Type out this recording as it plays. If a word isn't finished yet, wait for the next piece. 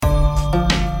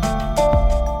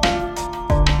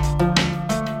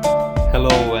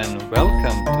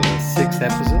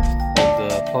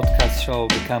show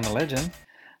Become a Legend.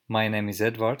 My name is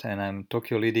Edward, and I'm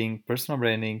Tokyo leading personal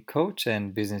branding coach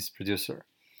and business producer.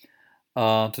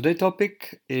 Today's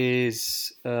topic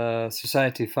is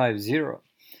Society 5.0.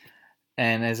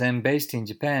 And as I'm based in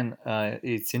Japan,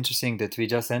 it's interesting that we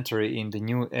just enter in the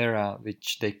new era,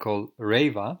 which they call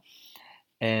Reiwa.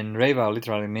 And Reiwa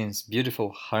literally means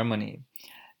beautiful harmony.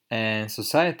 And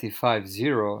Society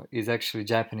 5.0 is actually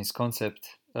Japanese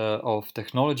concept of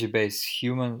technology-based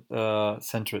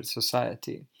human-centered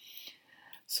society.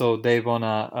 So they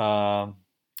wanna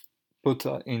put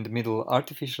in the middle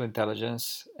artificial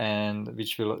intelligence, and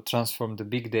which will transform the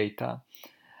big data,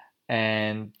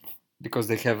 and because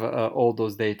they have all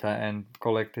those data and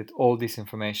collected all this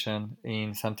information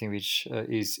in something which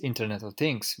is Internet of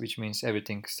Things, which means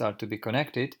everything start to be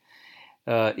connected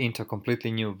into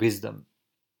completely new wisdom,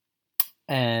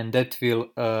 and that will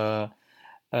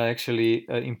actually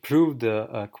improve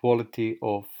the quality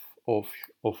of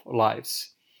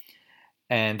lives.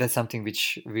 And that's something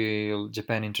which will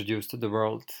Japan introduce to the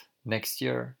world next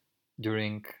year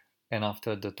during and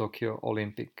after the Tokyo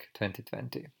Olympic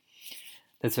 2020.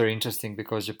 That's very interesting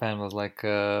because Japan was like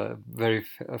very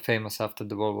famous after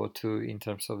the World War II in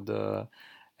terms of the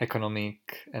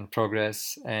economic and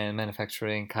progress and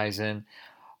manufacturing, Kaizen,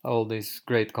 all these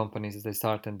great companies they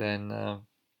start, and then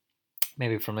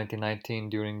maybe from 1919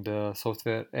 during the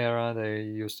software era they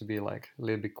used to be like a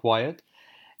little bit quiet,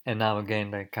 and now again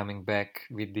they're coming back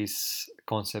with this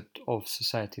concept of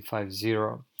Society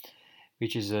 5.0,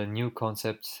 which is a new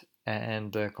concept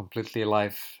and a completely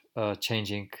life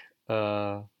changing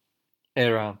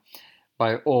era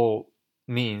by all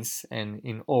means and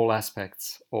in all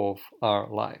aspects of our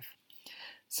life.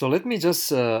 So let me just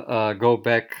go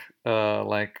back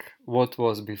like what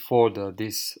was before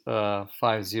this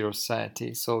 5.0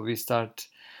 society. So we start,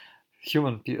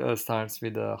 human starts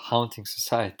with a hunting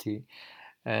society,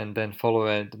 and then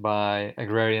followed by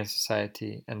agrarian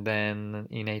society, and then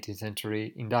in 18th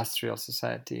century industrial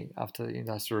society after the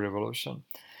Industrial Revolution.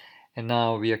 And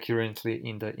now we are currently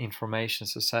in the information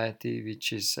society,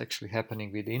 which is actually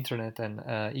happening with the internet and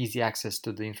easy access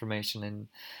to the information and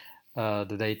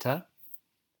the data.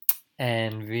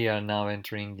 And we are now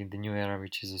entering in the new era,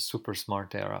 which is a super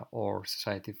smart era, or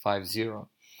Society 5.0.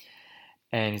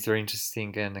 And it's a very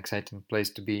interesting and exciting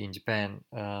place to be in Japan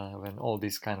when all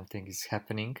this kind of thing is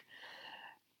happening.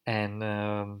 And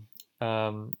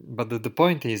but the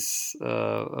point is,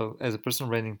 as a personal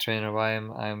branding trainer, why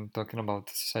I'm talking about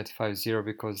Society 5.0,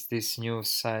 because this new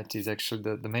society is actually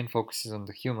the main focus is on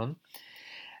the human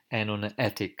and on the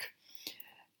ethic.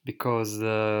 Because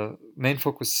the main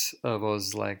focus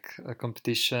was like a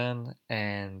competition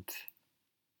and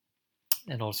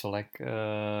also like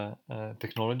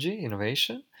technology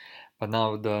innovation, but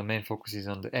now the main focus is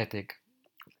on the ethic.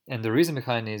 And the reason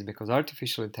behind it is because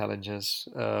artificial intelligence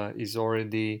is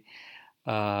already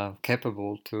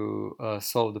capable to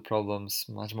solve the problems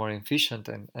much more efficient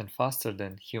and faster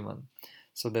than human.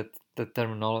 So that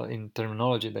in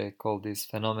terminology they call this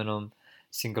phenomenon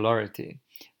singularity,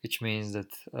 which means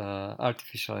that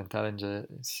artificial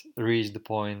intelligence reached the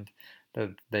point that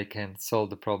they can solve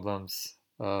the problems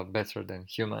better than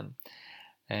human.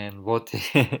 And what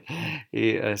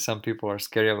some people are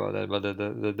scary about that, but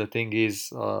the thing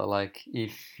is, like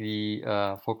if we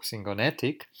focusing on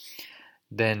ethic,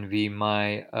 then we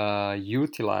might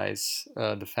utilize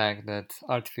the fact that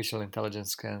artificial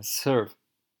intelligence can serve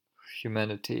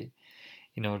humanity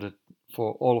in order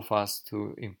for all of us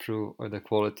to improve the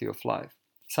quality of life.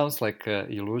 Sounds like an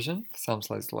illusion, sounds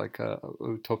like a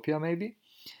utopia maybe,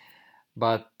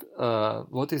 but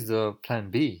what is the plan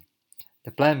B?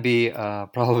 The plan B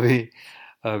probably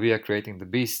we are creating the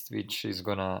beast, which is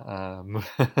gonna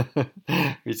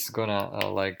which is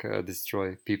gonna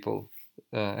destroy people.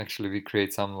 Actually, we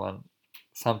create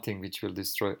something which will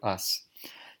destroy us.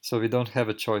 So we don't have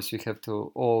a choice. We have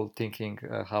to all thinking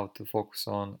how to focus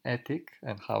on ethic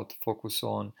and how to focus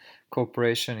on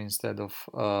cooperation instead of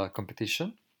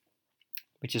competition,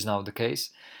 which is now the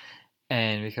case.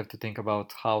 And we have to think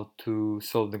about how to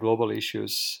solve the global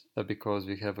issues because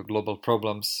we have global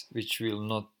problems which we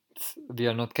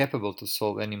are not capable to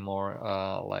solve anymore,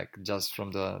 like just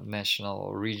from the national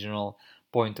or regional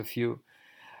point of view.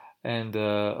 And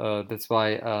that's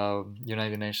why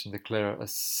United Nations declare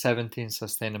 17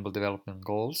 Sustainable Development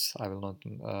Goals. I will not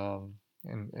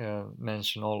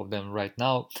mention all of them right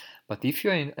now, but if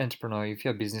you're an entrepreneur, if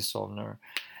you're a business owner,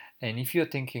 and if you're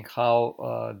thinking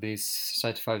how this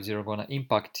Society 5.0 gonna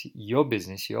impact your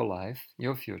business, your life,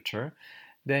 your future,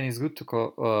 then it's good to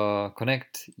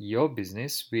connect your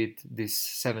business with these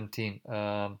 17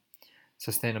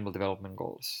 Sustainable Development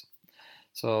Goals.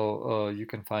 So you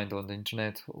can find on the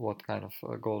internet what kind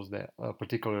of goals that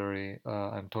particularly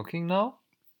I'm talking now.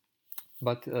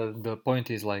 But the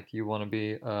point is like you want to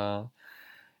be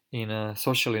in a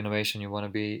social innovation. You want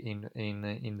to be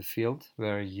in the field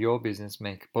where your business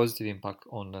make positive impact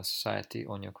on the society,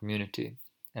 on your community,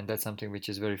 and that's something which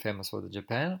is very famous for the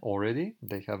Japan already.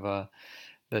 They have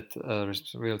that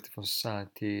responsibility for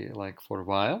society like for a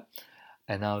while,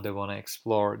 and now they want to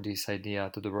explore this idea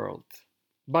to the world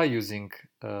by using,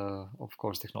 of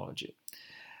course, technology.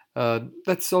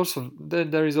 That's also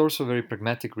there is also a very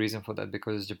pragmatic reason for that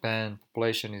because Japan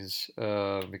population is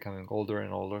becoming older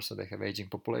and older, so they have aging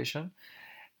population,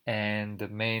 and the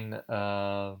main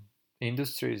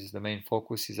industries, the main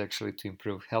focus is actually to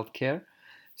improve healthcare.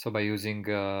 So by using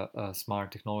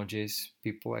smart technologies,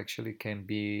 people actually can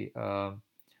be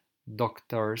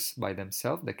doctors by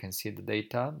themselves. They can see the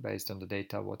data based on the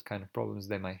data, what kind of problems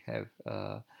they might have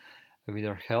with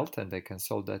their health, and they can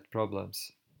solve that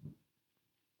problems.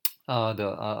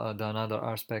 The another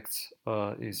aspect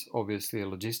is obviously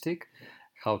logistic,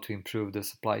 how to improve the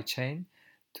supply chain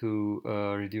to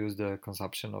reduce the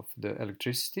consumption of the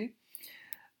electricity.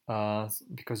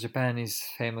 Because Japan is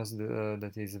famous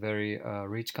that is a very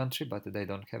rich country, but they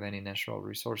don't have any natural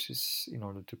resources in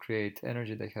order to create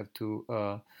energy. They have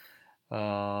to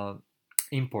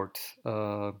import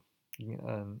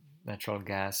natural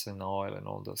gas and oil and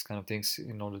all those kind of things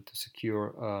in order to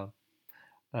secure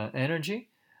energy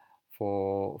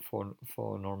for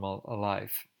normal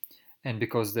life. And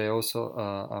because they also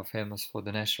are famous for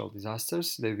the natural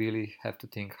disasters, they really have to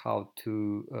think how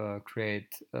to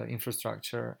create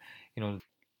infrastructure in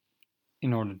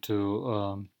order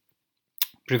to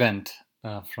prevent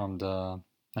from the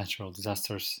natural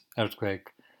disasters, earthquake,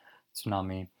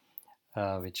 tsunami,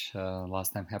 which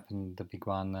last time happened, the big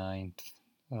one in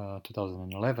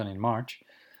 2011 in March,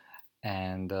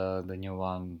 and the new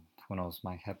one, who knows,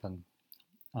 might happen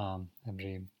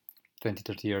every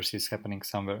 20-30 years is happening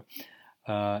somewhere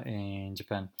in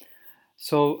Japan.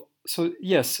 So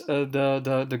yes,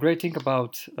 the great thing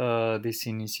about this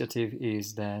initiative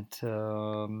is that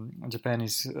Japan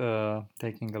is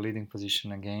taking a leading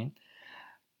position again,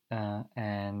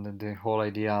 and the whole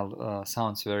idea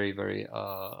sounds very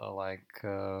like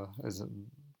as a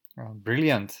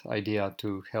brilliant idea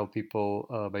to help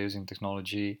people by using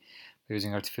technology, by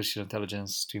using artificial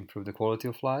intelligence to improve the quality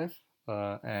of life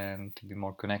and to be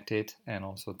more connected and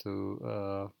also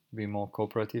to be more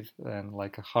cooperative and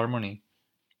like a harmony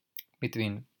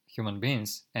between human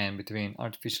beings and between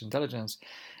artificial intelligence.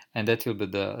 And that will be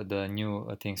the new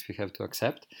things we have to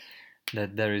accept,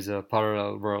 that there is a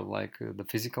parallel world like the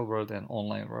physical world and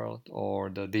online world or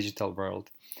the digital world,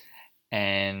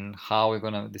 and how we're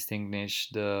going to distinguish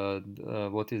the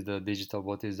what is the digital,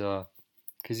 what is the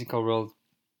physical world.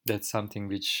 That's something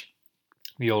which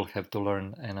we all have to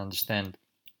learn and understand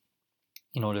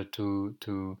in order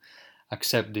to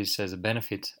accept this as a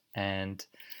benefit. And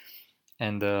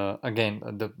again,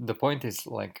 the point is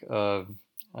like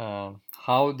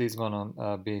how this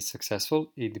gonna be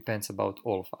successful. It depends about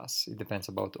all of us. It depends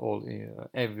about all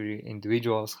every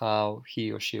individuals, how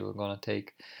he or she will gonna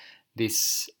take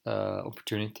this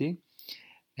opportunity.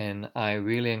 And I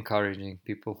really encouraging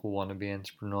people who want to be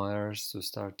entrepreneurs to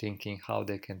start thinking how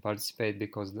they can participate,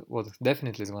 because what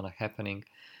definitely is gonna happening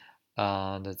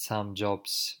that some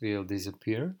jobs will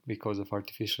disappear because of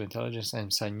artificial intelligence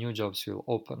and some new jobs will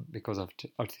open because of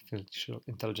artificial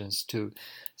intelligence too.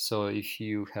 So if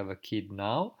you have a kid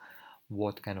now,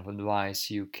 what kind of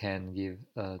advice you can give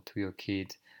to your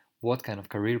kid, what kind of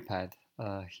career path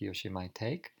he or she might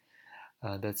take?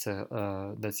 That's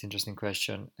interesting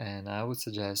question, and I would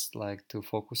suggest like to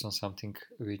focus on something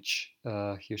which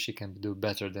he or she can do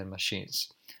better than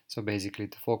machines. So basically,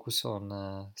 to focus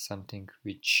on something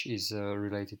which is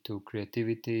related to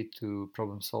creativity, to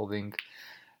problem solving,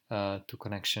 to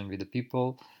connection with the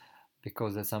people,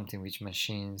 because that's something which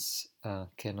machines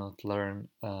cannot learn.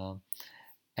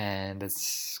 And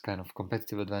that's kind of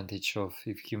competitive advantage of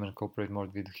if human cooperate more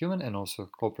with human and also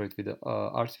cooperate with the,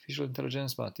 artificial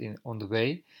intelligence, but on the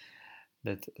way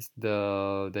that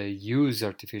they use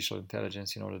artificial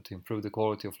intelligence in order to improve the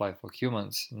quality of life for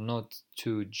humans, not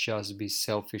to just be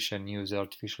selfish and use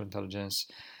artificial intelligence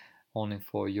only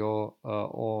for your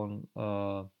own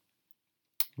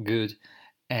good,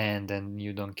 and then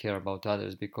you don't care about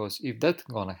others. Because if that's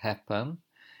gonna happen,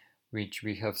 which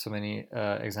we have so many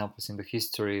examples in the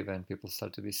history when people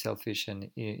start to be selfish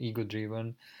and ego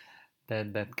driven,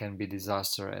 that can be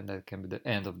disaster and that can be the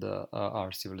end of the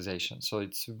our civilization. So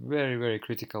it's very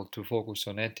critical to focus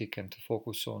on ethic and to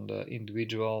focus on the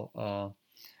individual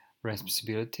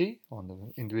responsibility, on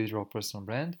the individual personal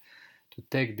brand, to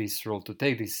take this role, to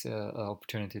take this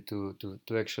opportunity to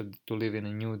actually to live in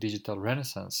a new digital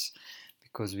renaissance,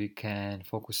 because we can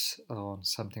focus on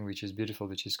something which is beautiful,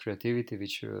 which is creativity,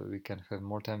 which we can have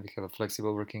more time, we have a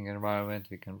flexible working environment,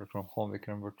 we can work from home, we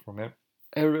can work from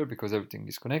everywhere because everything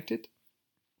is connected,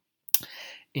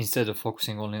 instead of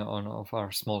focusing only on of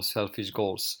our small selfish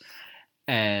goals.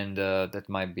 And that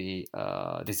might be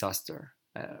a disaster,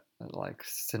 like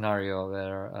scenario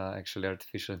where actually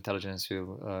artificial intelligence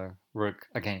will work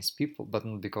against people, but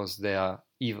not because they are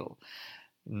evil,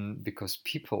 because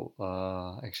people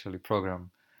actually program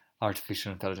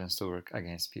artificial intelligence to work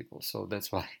against people. So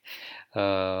that's why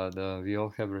we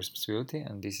all have responsibility,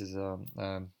 and this is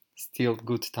still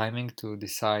good timing to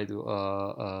decide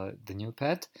the new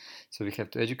path. So we have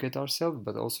to educate ourselves,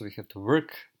 but also we have to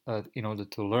work in order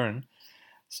to learn.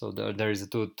 So there is a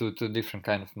two different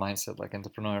kind of mindset, like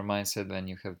entrepreneur mindset, when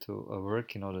you have to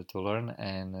work in order to learn,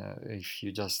 and if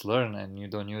you just learn and you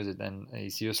don't use it, then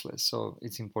it's useless. So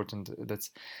it's important.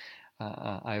 That's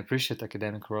I appreciate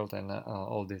academic world and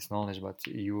all this knowledge, but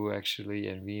you actually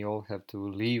and we all have to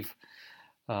leave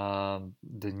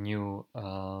the new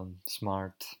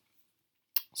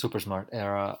super smart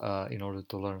era in order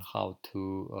to learn how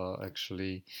to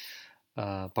actually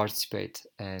participate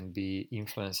and be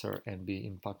influencer and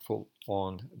be impactful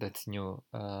on that new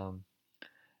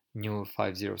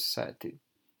 5.0 society.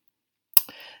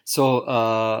 So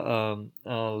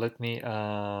let me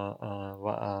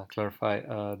clarify.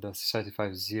 The Society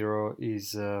 5.0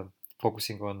 is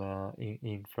focusing on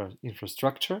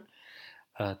infrastructure,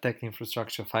 tech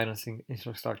infrastructure, financing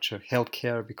infrastructure,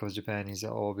 healthcare, because Japan is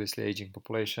obviously aging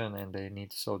population and they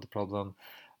need to solve the problem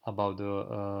about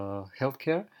the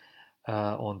healthcare,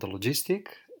 on the logistic,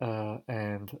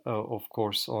 and of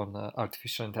course on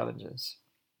artificial intelligence.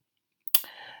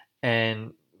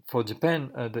 And for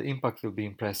Japan, the impact will be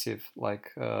impressive.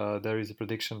 Like there is a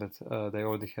prediction that they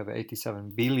already have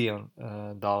 $87 billion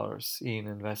in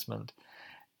investment,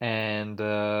 and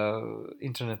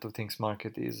Internet of Things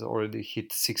market is already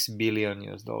hit $6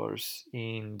 billion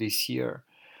in this year,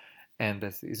 and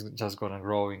that is just gonna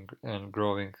growing and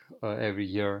growing every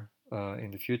year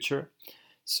in the future.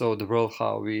 So the world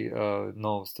how we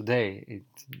knows today, it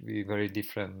will be very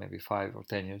different maybe 5 or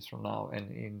 10 years from now,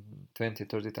 and in 20,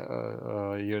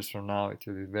 30 years from now it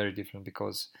will be very different,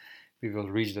 because we will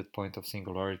reach that point of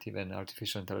singularity when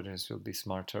artificial intelligence will be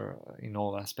smarter in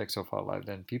all aspects of our life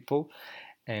than people.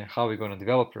 And how we're going to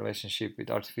develop relationship with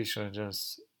artificial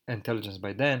intelligence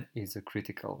by then is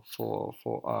critical for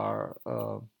our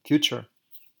future.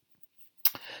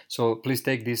 So please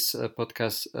take this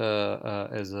podcast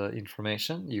as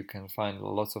information. You can find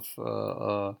lots of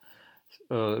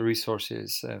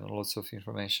resources and lots of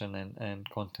information and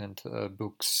content,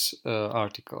 books,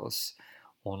 articles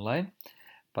online.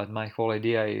 But my whole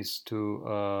idea is to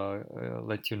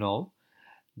let you know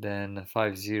then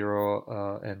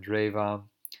 5.0 and Reva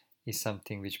is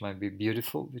something which might be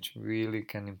beautiful, which really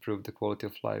can improve the quality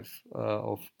of life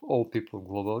of all people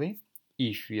globally,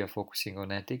 if we are focusing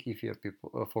on ethic, if we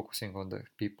are focusing on the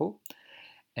people.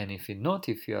 And if not,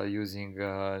 if we are using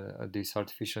this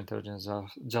artificial intelligence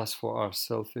just for our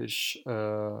selfish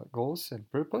goals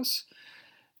and purpose,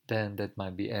 then that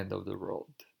might be end of the world.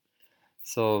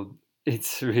 So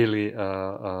it's really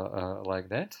like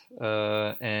that,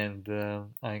 and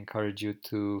I encourage you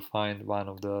to find one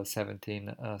of the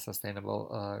 17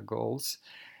 sustainable goals.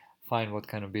 Find what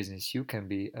kind of business you can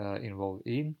be involved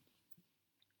in.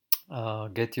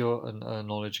 Get your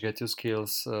knowledge, get your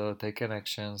skills, take an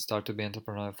action, start to be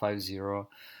entrepreneur 5.0,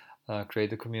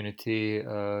 create a community,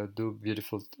 do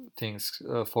beautiful things,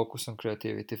 focus on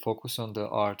creativity, focus on the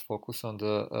art, focus on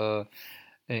the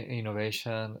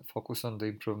innovation, focus on the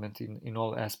improvement in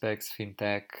all aspects,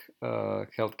 fintech,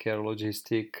 healthcare,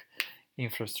 logistic,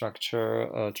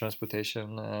 infrastructure,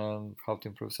 transportation, how to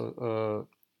improve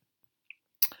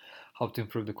how to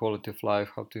improve the quality of life,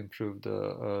 how to improve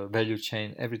the value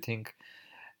chain, everything.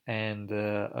 And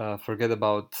forget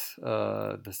about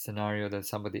the scenario that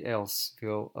somebody else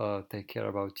will take care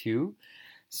about you.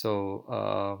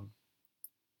 So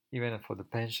even for the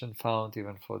pension fund,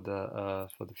 even for the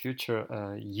future,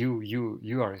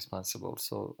 you are responsible.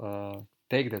 So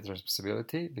take that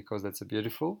responsibility, because that's a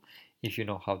beautiful. If you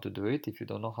know how to do it, if you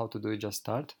don't know how to do it, just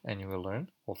start and you will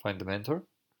learn, or find a mentor.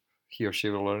 He or she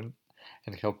will learn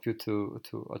and help you to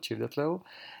achieve that level,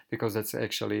 because that's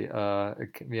actually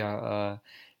we are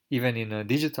even in a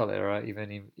digital era,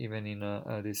 even in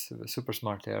this super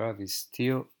smart era, we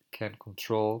still can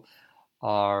control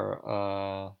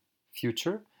our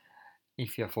future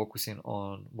if we are focusing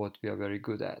on what we are very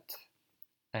good at.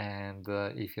 and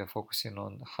if you're focusing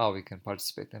on how we can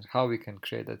participate and how we can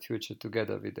create that future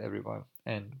together with everyone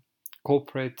and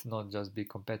cooperate, not just be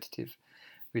competitive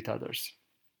with others.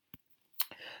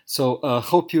 So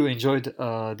hope you enjoyed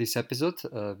this episode.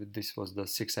 This was the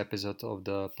 6th episode of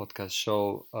the podcast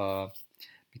show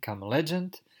Become a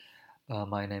Legend.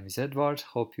 My name is Edward.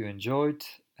 Hope you enjoyed.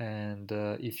 And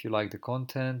if you like the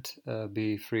content,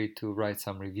 be free to write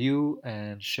some review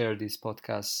and share this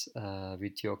podcast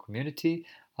with your community.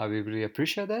 I will really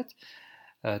appreciate that.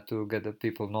 To get the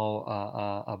people know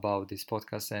about this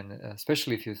podcast, and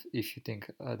especially if you think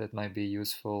that might be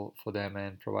useful for them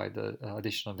and provide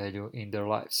additional value in their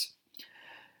lives.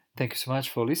 Thank you so much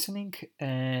for listening,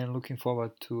 and looking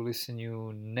forward to listening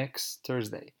you next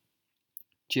Thursday.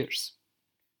 Cheers.